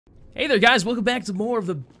Hey there guys, welcome back to more of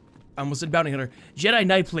the, I almost said Bounty Hunter, Jedi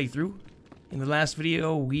Knight playthrough. In the last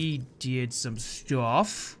video, we did some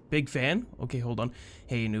stuff. Big fan. Okay, hold on.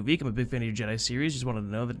 Hey Noviek, I'm a big fan of your Jedi series. Just wanted to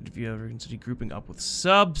know that if you ever consider grouping up with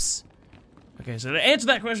subs. Okay, so to answer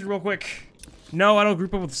that question real quick, no, I don't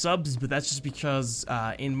group up with subs, but that's just because,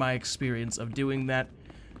 in my experience of doing that,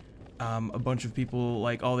 a bunch of people,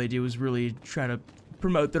 like, all they do is really try to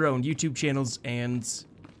promote their own YouTube channels, and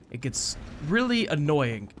it gets really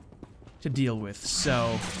annoying to deal with.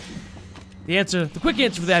 So the quick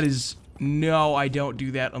answer for that is no, I don't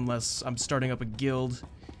do that unless I'm starting up a guild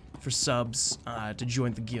for subs to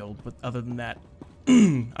join the guild. But other than that,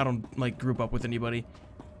 I don't like group up with anybody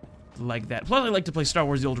like that. Plus, I like to play Star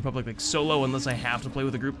Wars: The Old Republic like solo unless I have to play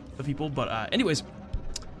with a group of people. But anyways,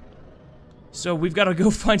 so we've got to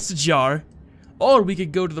go find Sajar, or we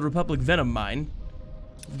could go to the Republic Venom Mine.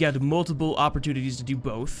 We've got multiple opportunities to do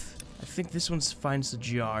both. I think this one's Find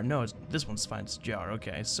Sajar. No, this one's Find Sajar.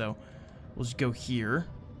 Okay, so we'll just go here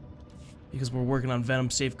because we're working on Venom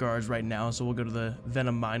safeguards right now. So we'll go to the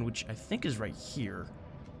Venom Mine, which I think is right here.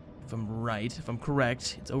 If I'm right, if I'm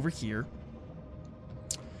correct, it's over here.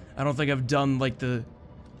 I don't think I've done like the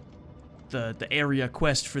area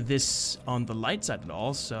quest for this on the light side at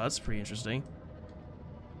all, so that's pretty interesting.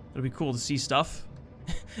 It'll be cool to see stuff.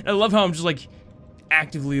 And I love how I'm just like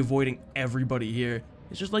actively avoiding everybody here.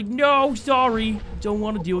 It's just like, no, sorry, don't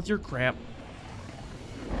want to deal with your crap.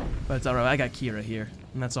 But it's alright, I got Kira here,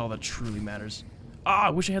 and that's all that truly matters. Ah, I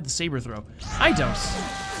wish I had the saber throw. I don't.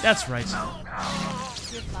 That's right.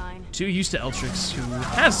 You're fine. Too used to Eltrix, who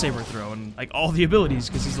has saber throw and like all the abilities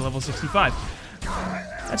because he's a level 65.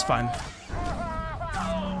 That's fine.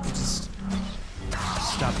 Just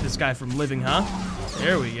stop this guy from living, huh?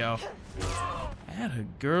 There we go. Atta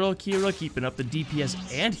girl, Kira, keeping up the DPS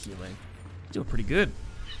and healing. Doing pretty good.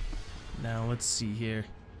 Now let's see here.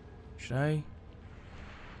 Should I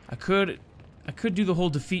could do the whole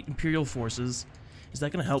defeat Imperial forces. Is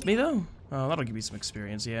that gonna help me though? Oh, that'll give me some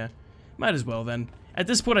experience, yeah. Might as well then. At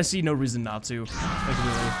this point I see no reason not to. Like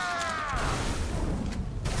really.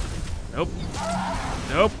 Nope.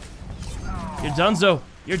 Nope. You're donezo.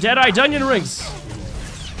 You're Jedi Dungeon Rings.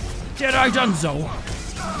 Jedi Dunzo.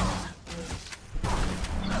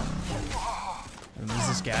 And there's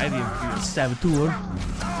this guy, the Imperial Saboteur.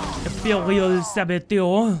 Imperial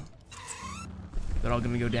Saboteur. They're all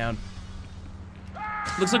gonna go down.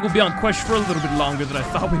 Looks like we'll be on quest for a little bit longer than I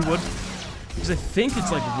thought we would. Because I think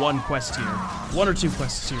it's like one quest here. One or two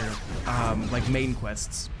quests here. Like main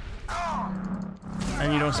quests.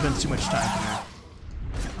 And you don't spend too much time here.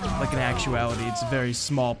 Like in actuality, it's a very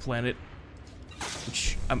small planet.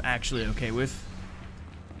 Which I'm actually okay with.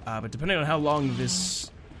 But depending on how long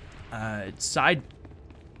this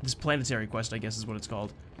this planetary quest, I guess is what it's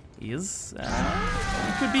called, is,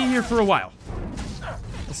 it could be here for a while.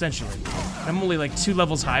 Essentially. I'm only like 2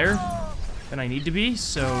 levels higher than I need to be,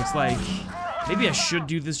 so it's like, maybe I should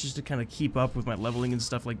do this just to kind of keep up with my leveling and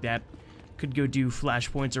stuff like that. Could go do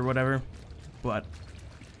flashpoints or whatever, but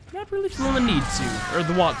not really feeling the need to, or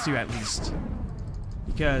the want to at least.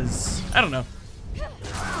 Because, I don't know.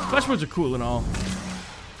 Flashpoints are cool and all.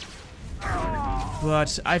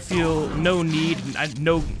 But I feel no need, I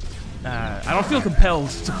don't feel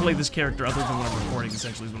compelled to play this character other than when I'm recording,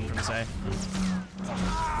 essentially is what I'm trying to say.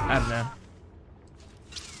 I don't know.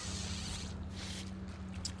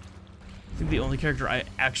 I think the only character I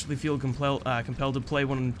actually feel compelled to play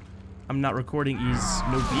when I'm not recording is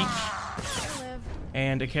Noviek.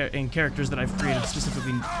 And characters that I've created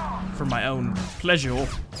specifically for my own pleasure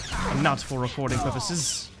and not for recording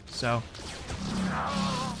purposes. So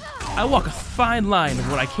I walk a fine line of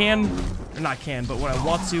what I can, or not can, but what I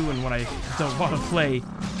want to and what I don't want to play.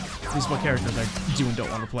 At least what characters I do and don't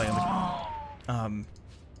want to play on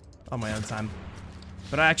my own time.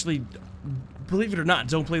 But I actually, believe it or not,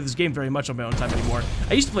 don't play this game very much on my own time anymore.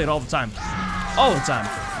 I used to play it all the time. All the time.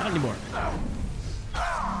 Not anymore.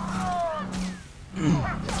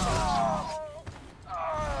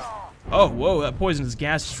 Oh, whoa, that poisonous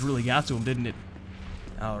gas just really got to him, didn't it?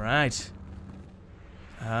 Alright.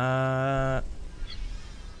 Here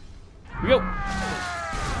we go.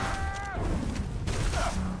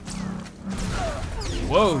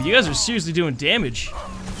 Whoa, you guys are seriously doing damage.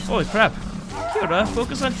 Holy crap. Kira,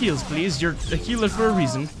 focus on heals, please. You're a healer for a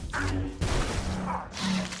reason.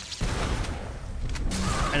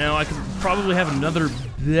 I know I could probably have another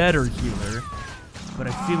better healer, but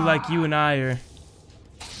I feel like you and I are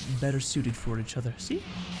better suited for each other. See?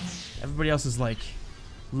 Everybody else is like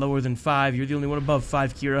lower than 5. You're the only one above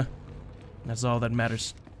 5, Kira. That's all that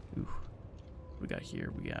matters. Ooh. What we got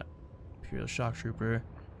here? We got Imperial Shock Trooper,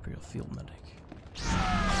 Imperial Field Medic.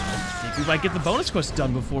 we might get the bonus quest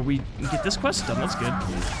done before we get this quest done. That's good.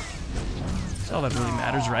 That's all that really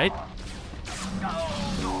matters, right?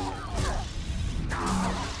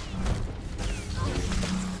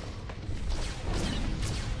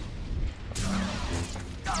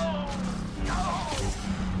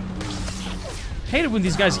 Hate it when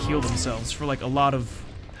these guys heal themselves for like a lot of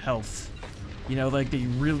health. You know, like they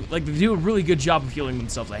do a really good job of healing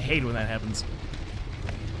themselves. I hate when that happens.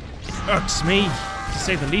 Irks me, to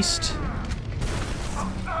say the least.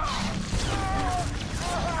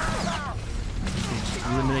 Just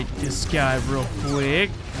eliminate this guy real quick.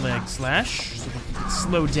 Leg slash, so we can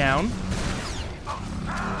slow down.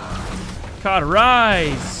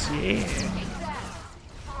 Cauterize, yeah.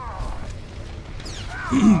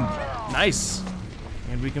 Nice.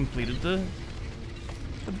 And we completed the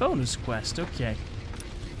bonus quest, okay.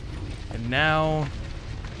 And now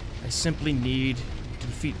I simply need to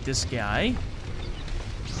defeat this guy.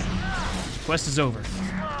 The quest is over.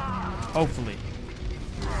 Hopefully.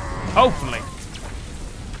 Hopefully.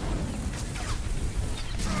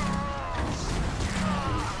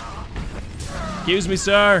 Excuse me,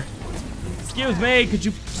 sir. Excuse me, could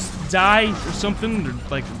you die or something? Or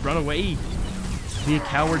like run away? Be a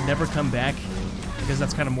coward, never come back? Because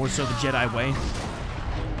that's kind of more so the Jedi way.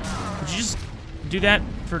 Would you just do that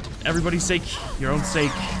for everybody's sake? Your own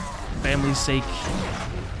sake, family's sake,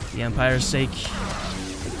 the Empire's sake?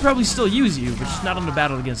 I'd probably still use you, but just not on the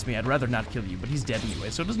battle against me. I'd rather not kill you, but he's dead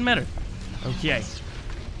anyway, so it doesn't matter. Okay.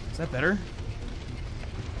 Is that better?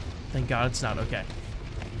 Thank God it's not. Okay.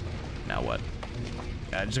 Now what?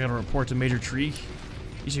 I just gotta report to Major Tree.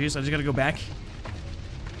 You serious? I just gotta go back?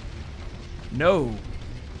 No.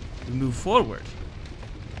 We move forward.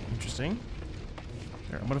 Interesting.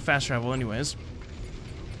 There, I'm gonna fast travel anyways.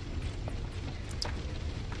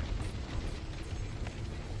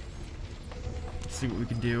 Let's see what we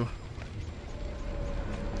can do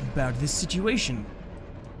about this situation.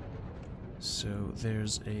 So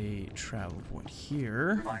there's a travel point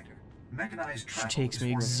here. Which takes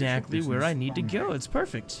me exactly where I need to go. It's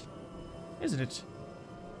perfect. Isn't it?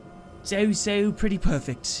 So pretty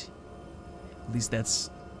perfect. At least that's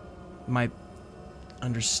my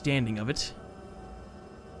understanding of it.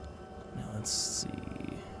 Now let's see.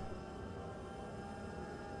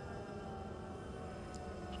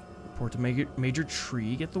 Report to Major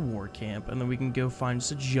Tree, get the war camp, and then we can go find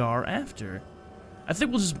Sajar after. I think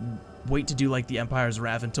we'll just wait to do like the Empire's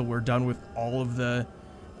Wrath until we're done with all of the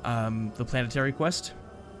planetary quest.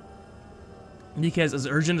 Because as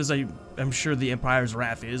urgent as I'm sure the Empire's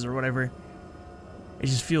Wrath is, or whatever, it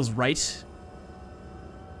just feels right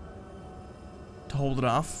to hold it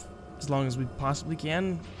off as long as we possibly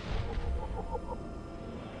can.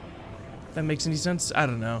 If that makes any sense? I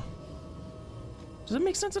don't know. Does it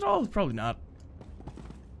make sense at all? Probably not.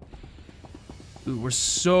 Ooh, we're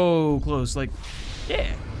so close. Like,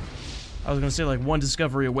 yeah. I was gonna say like one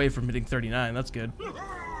discovery away from hitting 39. That's good.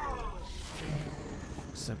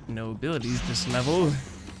 Except no abilities this level.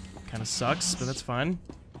 Kind of sucks, but that's fine.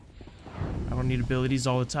 I don't need abilities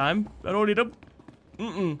all the time. I don't need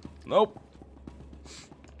them. Nope.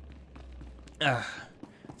 I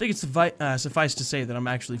think it's suffice to say that I'm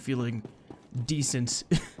actually feeling decent.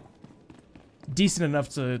 Decent enough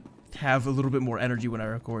to have a little bit more energy when I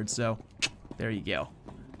record, so there you go.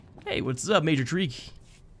 Hey, what's up, Major Tree?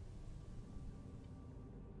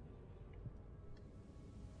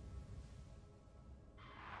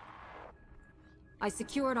 I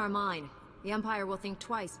secured our mine. The Empire will think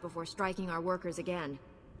twice before striking our workers again.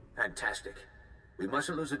 Fantastic. We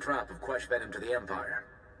mustn't lose a drop of Quash Venom to the Empire.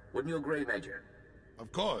 Wouldn't you agree, Major?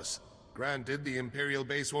 Of course. Granted, the Imperial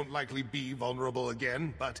base won't likely be vulnerable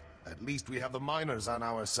again, but at least we have the miners on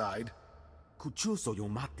our side. Kuchuso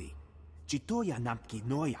yomati. Chitoya namki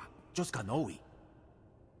noya. Joskanoi.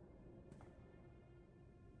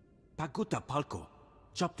 Paguta palko.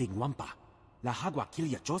 Chopting wampa. La hagwa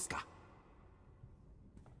kilya joska.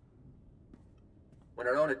 When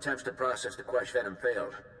our own attempts to process the Quash Venom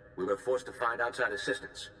failed, we were forced to find outside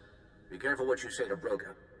assistance. Be careful what you say to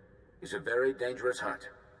Broca. He's a very dangerous Hutt.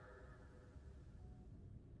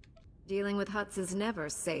 Dealing with Hutts is never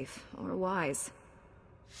safe or wise.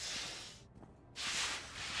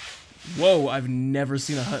 Whoa, I've never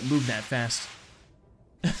seen a Hutt move that fast.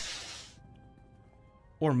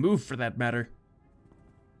 Or move, for that matter.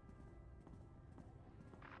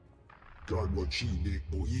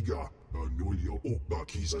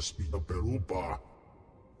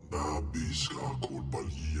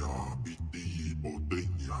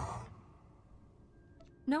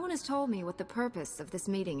 No one has told me what the purpose of this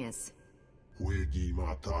meeting is.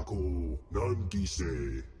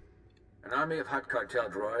 An army of hot cartel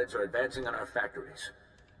droids are advancing on our factories.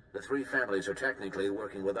 The three families are technically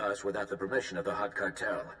working with us without the permission of the hot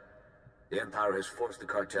cartel. The Empire has forced the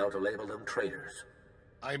cartel to label them traitors.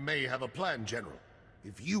 I may have a plan, General.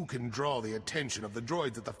 If you can draw the attention of the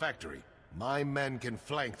droids at the factory, my men can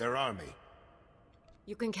flank their army.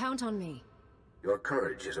 You can count on me. Your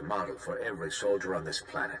courage is a model for every soldier on this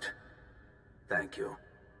planet. Thank you.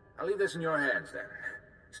 I'll leave this in your hands, then.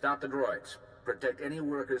 Stop the droids. Protect any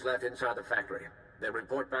workers left inside the factory. Then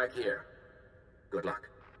report back here. Good luck.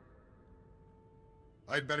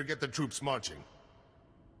 I'd better get the troops marching.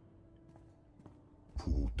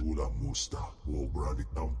 Putula musta, wobrani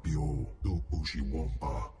tampio, do pushi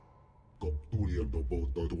wampa. Koptulia do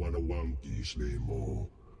boto tuana wanki slemo,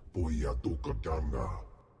 poia tukatanga.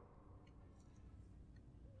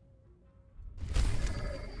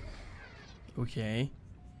 Okay.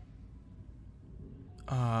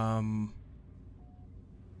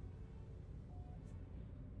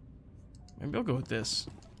 Maybe I'll go with this.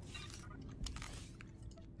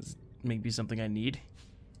 This may be something I need.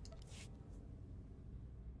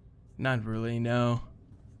 Not really, no.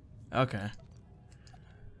 Okay.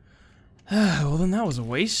 Well, then that was a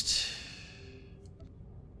waste.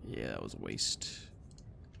 Yeah, that was a waste.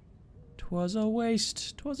 'Twas a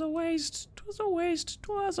waste. 'Twas a waste. 'Twas a waste.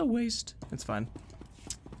 'Twas a waste. It's fine.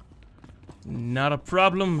 Not a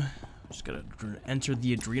problem. Just gotta enter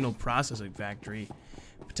the adrenal processing factory.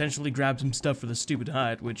 Potentially grab some stuff for the stupid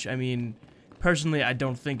hut, which, I mean, personally, I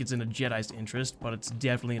don't think it's in a Jedi's interest, but it's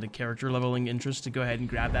definitely in a character leveling interest to go ahead and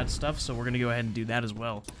grab that stuff, so we're gonna go ahead and do that as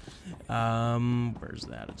well. Where's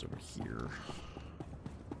that? It's over here.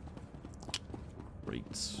 Great.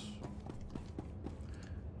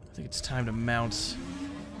 I think it's time to mount.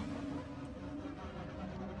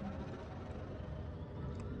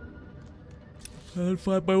 I'll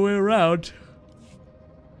find my way around.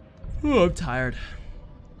 Oh, I'm tired.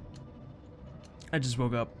 I just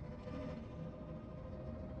woke up.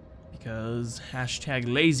 Because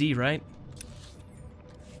hashtag lazy, right?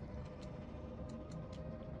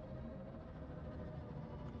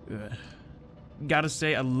 Ugh. Gotta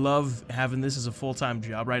say, I love having this as a full-time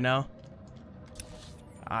job right now.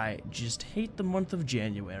 I just hate the month of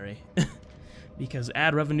January. Because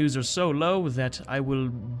ad revenues are so low that I will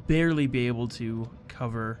barely be able to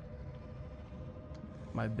cover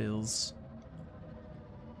my bills.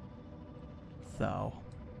 So,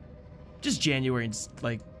 just January,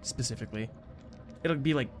 like, specifically. It'll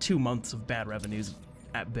be like 2 months of bad revenues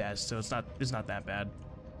at best, so it's not that bad.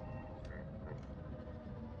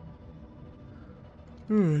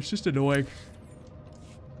 It's just annoying.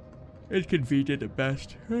 Inconvenient at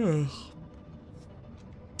best.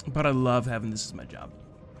 But I love having this as my job.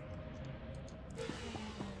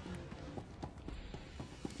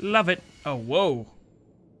 Love it. Oh, whoa.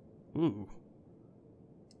 Ooh.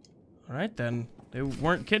 Alright then. They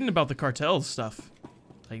weren't kidding about the cartel stuff.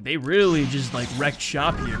 Like, they really just, like, wrecked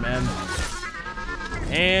shop here, man.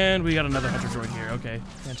 And we got another hunter droid here. Okay,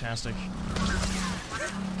 fantastic.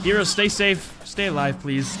 Kira, stay safe. Stay alive,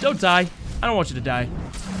 please. Don't die. I don't want you to die.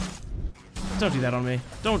 Don't do that on me.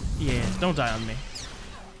 Don't die on me.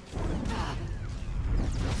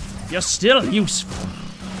 You're still useful.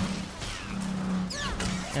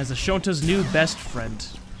 As Ashonta's new best friend.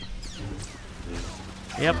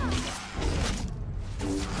 Yep.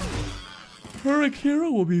 Her and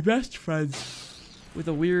Kira will be best friends. With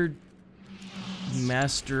a weird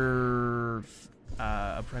master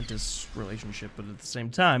apprentice relationship, but at the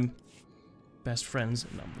same time, best friends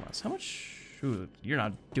nonetheless. How much? Ooh, you're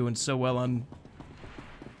not doing so well on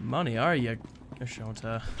money, are you,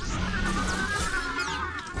 Ashonta?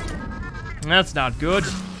 That's not good.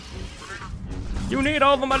 You need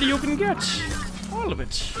all the money you can get. All of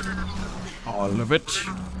it. All of it.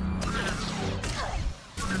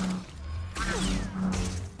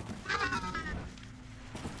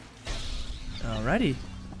 Alrighty.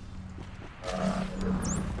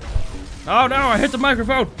 Oh no, I hit the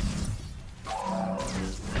microphone!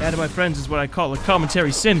 That, my friends, is what I call a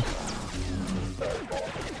commentary sin.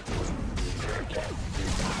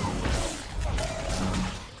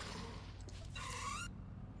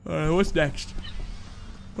 Alright, what's next?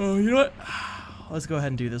 Oh, you know what? Let's go ahead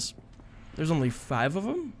and do this. There's only 5 of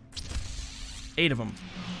them? 8 of them.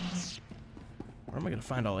 Where am I gonna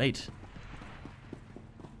find all 8?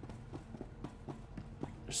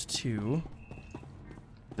 There's 2.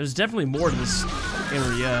 There's definitely more to this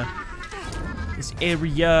area. This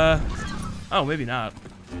area. Oh, maybe not.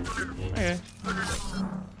 Okay.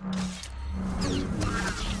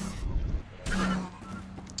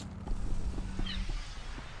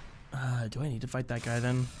 Do I need to fight that guy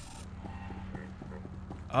then?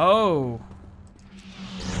 Oh.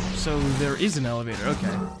 So there is an elevator.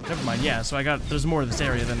 Okay. Never mind. Yeah, so there's more of this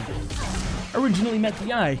area than originally met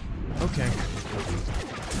the eye. Okay.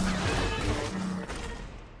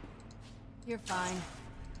 You're fine.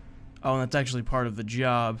 Oh, and that's actually part of the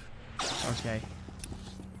job. Okay.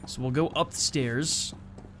 So we'll go up the stairs.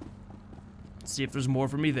 See if there's more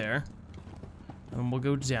for me there. And then we'll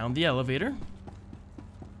go down the elevator.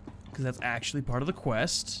 Because that's actually part of the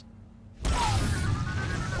quest.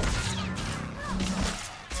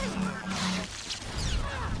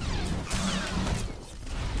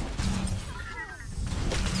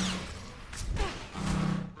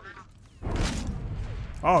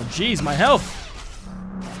 Oh, jeez, my health!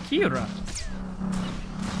 Kira.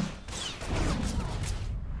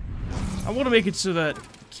 I want to make it so that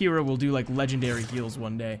Kira will do, like, legendary heals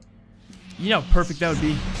one day. You know how perfect that would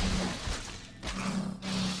be?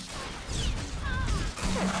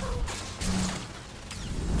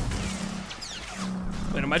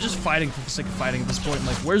 Wait, am I just fighting for the sake of fighting at this point?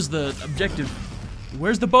 Like, where's the objective?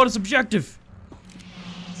 Where's the bonus objective?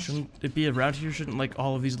 Shouldn't it be around here? Shouldn't, like,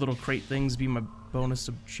 all of these little crate things be my bonus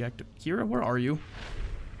objective? Kira, where are you?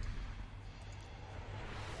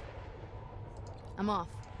 I'm off.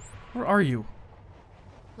 Where are you?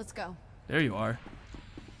 Let's go. There you are.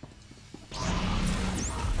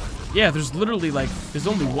 Yeah, there's literally, like, there's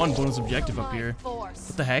only one bonus objective up here. What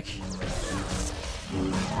the heck?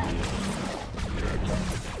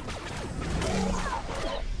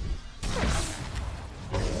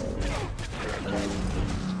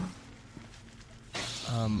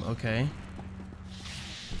 Okay.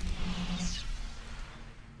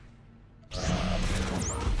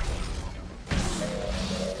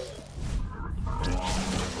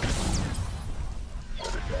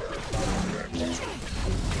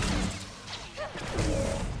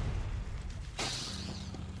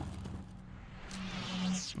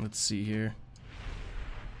 Let's see here.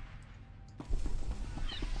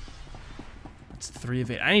 It's 3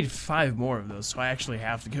 of 8. I need 5 more of those, so I actually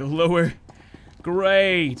have to go lower.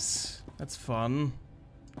 Great! That's fun.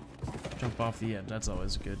 Jump off the end. That's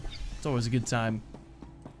always good. It's always a good time.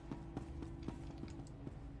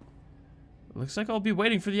 Looks like I'll be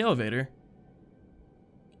waiting for the elevator.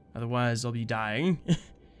 Otherwise, I'll be dying.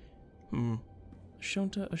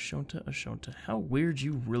 Ashonta, Ashonta, Ashonta. How weird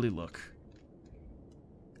you really look.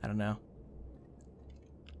 I don't know.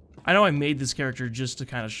 I know I made this character just to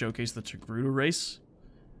kind of showcase the Togruta race.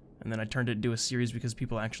 And then I turned it into a series because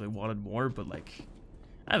people actually wanted more, but like...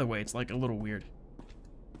 Either way, it's like a little weird.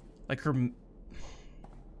 Like her...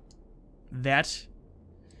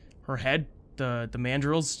 Her head, the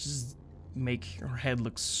mandrills just make her head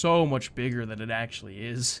look so much bigger than it actually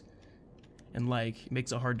is. And like, it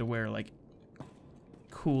makes it hard to wear like...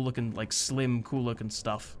 cool looking, like slim, cool looking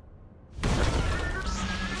stuff.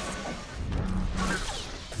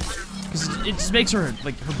 Because it just makes her,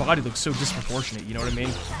 like, her body look so disproportionate, you know what I mean?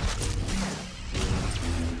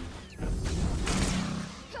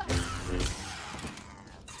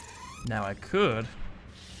 Now I could,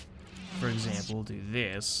 for example, do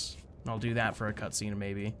this. And I'll do that for a cutscene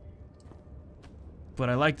maybe. But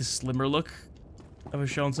I like the slimmer look of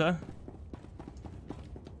Ashonta.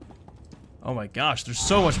 Oh my gosh, there's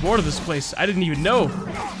so much more to this place. I didn't even know.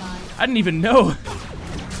 I didn't even know.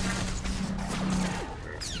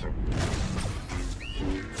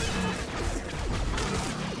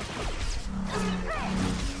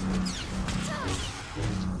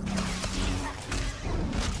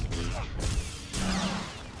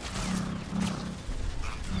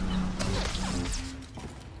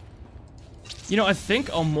 You know, I think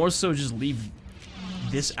I'll more so just leave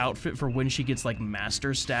this outfit for when she gets, like,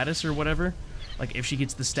 master status or whatever. Like, if she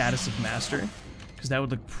gets the status of master. Because that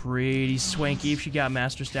would look pretty swanky if she got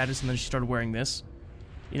master status and then she started wearing this.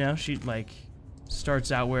 You know, she, like, starts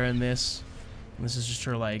out wearing this. And this is just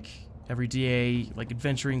her, like, everyday, like,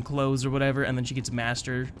 adventuring clothes or whatever. And then she gets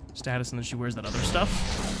master status and then she wears that other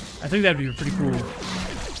stuff. I think that'd be a pretty cool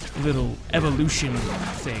little evolution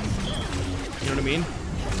thing. You know what I mean?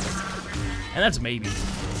 And that's maybe,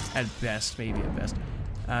 at best, maybe at best.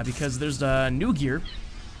 Because there's new gear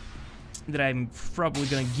that I'm probably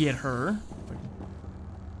gonna get her. If I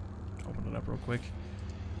can open it up real quick.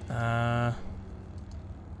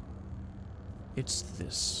 It's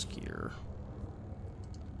this gear.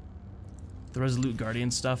 The Resolute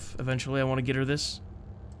Guardian stuff. Eventually I want to get her this.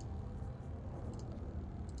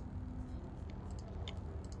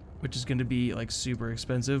 Which is gonna be like super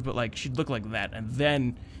expensive, but like she'd look like that, and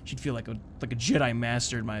then she'd feel like a Jedi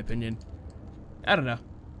Master, in my opinion. I don't know.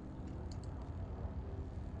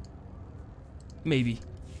 Maybe.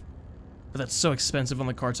 But that's so expensive on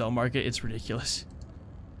the cartel market, it's ridiculous.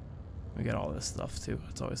 We got all this stuff too.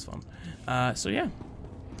 It's always fun. So yeah.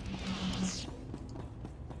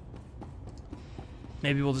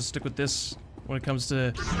 Maybe we'll just stick with this when it comes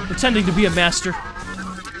to pretending to be a master.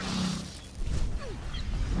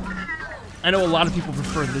 I know a lot of people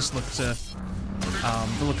prefer this look to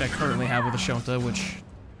the look I currently have with Ashonta, which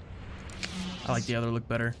I like the other look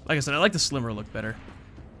better. Like I said, I like the slimmer look better.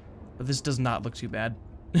 But this does not look too bad.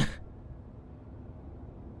 Yeah,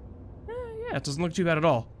 it doesn't look too bad at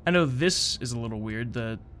all. I know this is a little weird,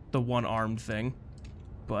 the one-armed thing.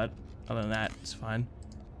 But other than that, it's fine.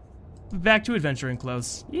 Back to adventuring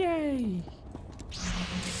clothes. Yay!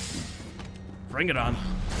 Bring it on.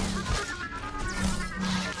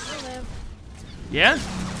 Yeah?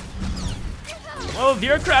 Well, with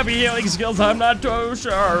your crappy healing skills, I'm not too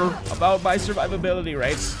sure about my survivability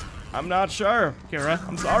rates. I'm not sure, Kira.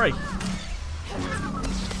 I'm sorry.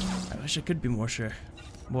 I wish I could be more sure.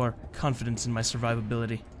 More confident in my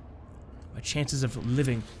survivability. My chances of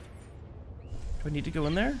living. Do I need to go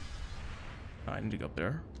in there? Oh, I need to go up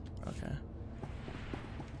there. Okay.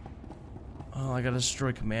 Oh, I gotta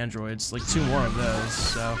destroy command droids. Like 2 more of those,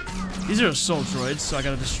 so... These are assault droids, so I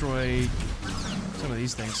gotta destroy some of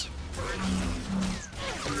these things.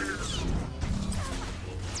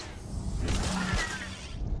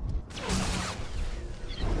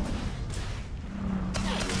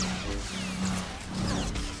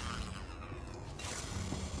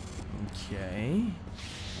 Okay.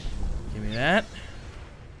 Give me that.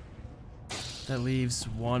 That leaves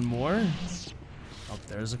 1 more. Oh,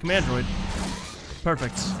 there's a command droid.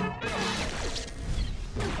 Perfect.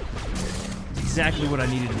 Exactly what I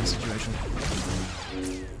needed in this situation.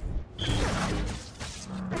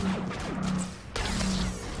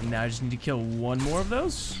 And now I just need to kill 1 more of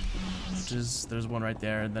those. Which is, there's 1 right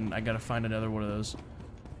there, and then I gotta find another one of those.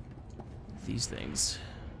 These things.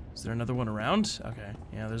 Is there another one around? Okay,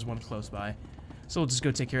 yeah, there's 1 close by. So we'll just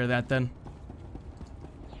go take care of that then.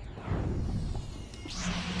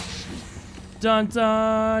 Dun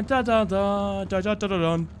dun dun dun dun dun dun dun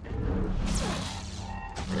dun.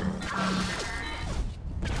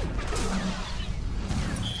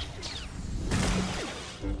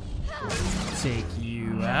 Take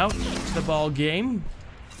you out to the ball game.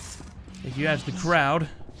 Take you out to the crowd.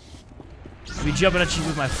 I'll be jumping at you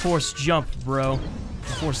with my force jump, bro.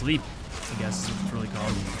 Force leap, I guess is what it's really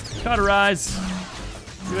called. Cauterize.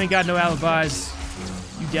 You ain't got no alibis.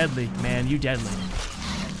 You deadly, man. You deadly.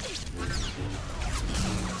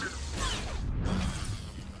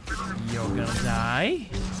 You're gonna die.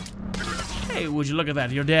 Hey, would you look at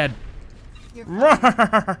that? You're dead.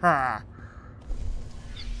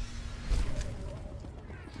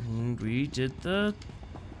 And we did the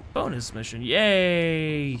bonus mission.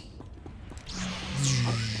 Yay!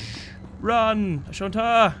 Run!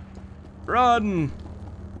 Ashonta! Run!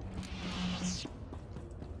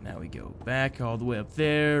 Now we go back all the way up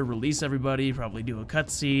there, release everybody, probably do a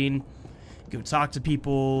cutscene, go talk to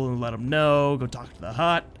people and let them know, go talk to the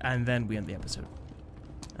hut, and then we end the episode.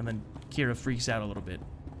 And then Kira freaks out a little bit.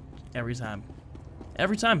 Every time.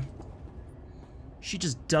 Every time. She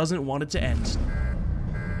just doesn't want it to end.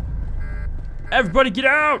 Everybody get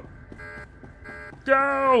out!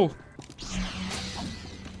 Go!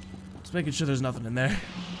 Just making sure there's nothing in there.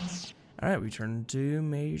 Alright, we turn to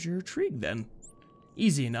Major Trig then.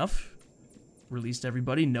 Easy enough. Released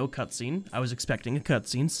everybody, no cutscene. I was expecting a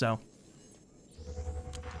cutscene, so...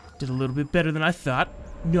 Did a little bit better than I thought.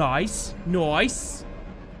 Nice. Nice.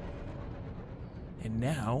 And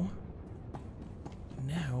now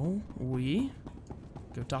we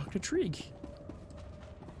go talk to Trig.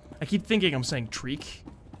 I keep thinking I'm saying Treek.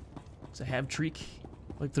 Because I have Treek.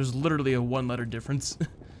 Like, there's literally a 1-letter difference.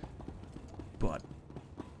 But...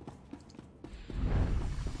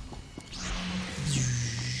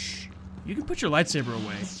 You can put your lightsaber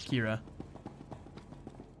away, Kira.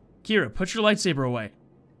 Kira, put your lightsaber away.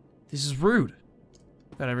 This is rude.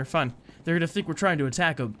 Whatever, fun. They're gonna think we're trying to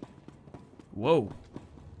attack them. Whoa.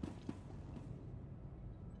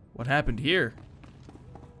 What happened here?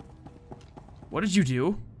 What did you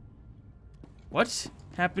do? What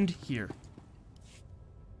happened here?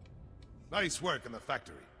 Nice work in the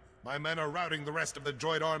factory. My men are routing the rest of the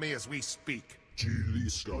droid army as we speak.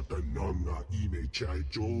 Chiliska tananga ime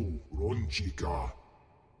chaicho ronchika.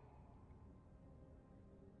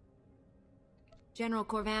 General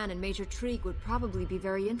Corvan and Major Trig would probably be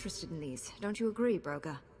very interested in these. Don't you agree,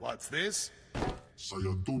 Broga? What's this?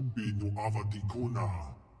 Sayatubi no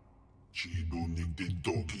avatikona. Chido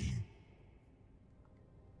nigdidoki.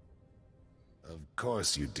 Of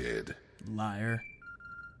course you did. Liar.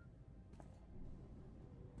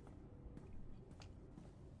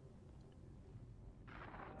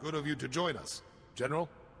 Good of you to join us. General?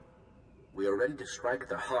 We are ready to strike at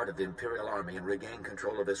the heart of the Imperial Army and regain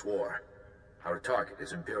control of this war. Our target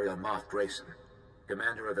is Imperial Moff Grayson,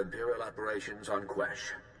 commander of Imperial operations on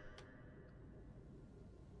Quesh.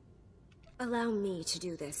 Allow me to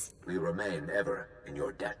do this. We remain ever in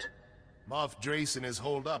your debt. Moff Drayson is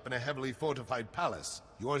holed up in a heavily fortified palace.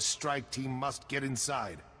 Your strike team must get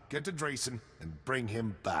inside, get to Drayson, and bring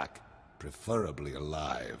him back. Preferably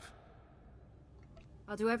alive.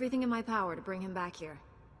 I'll do everything in my power to bring him back here.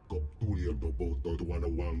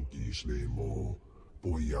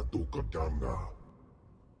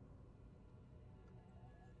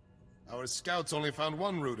 Our scouts only found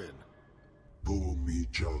one route in.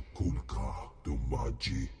 Pumicha kulka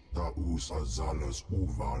tumaji taus azalas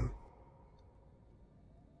uval.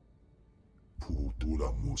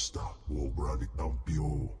 Putula musta obrani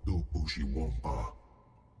tampio tu pushi wampa.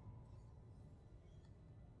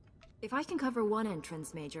 If I can cover one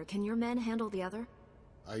entrance, Major, can your men handle the other?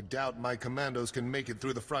 I doubt my commandos can make it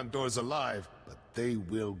through the front doors alive, but they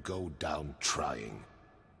will go down trying.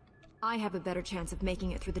 I have a better chance of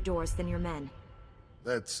making it through the doors than your men.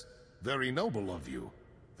 That's very noble of you.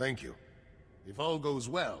 Thank you. If all goes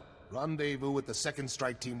well, rendezvous with the second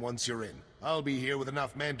strike team once you're in. I'll be here with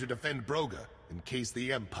enough men to defend Broga, in case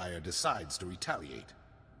the Empire decides to retaliate.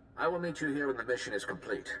 I will meet you here when the mission is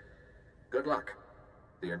complete. Good luck.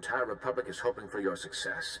 The entire Republic is hoping for your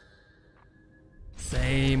success.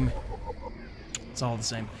 Same. It's all the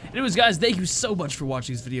same. Anyways, guys, thank you so much for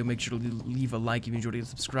watching this video. Make sure to leave a like if you enjoyed it, and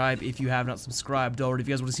subscribe if you have not subscribed already. If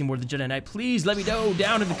you guys want to see more of the Jedi Knight, please let me know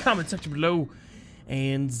down in the comment section below.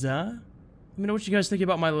 And let me know what you guys think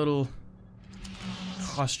about my little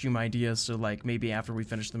costume idea. So, like, maybe after we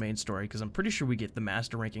finish the main story, because I'm pretty sure we get the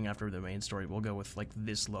master ranking after the main story. We'll go with, like,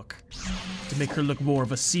 this look to make her look more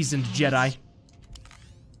of a seasoned Jedi.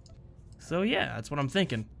 So, yeah, that's what I'm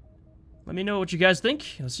thinking. Let me know what you guys think.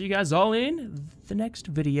 I'll see you guys all in the next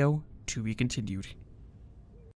video to be continued.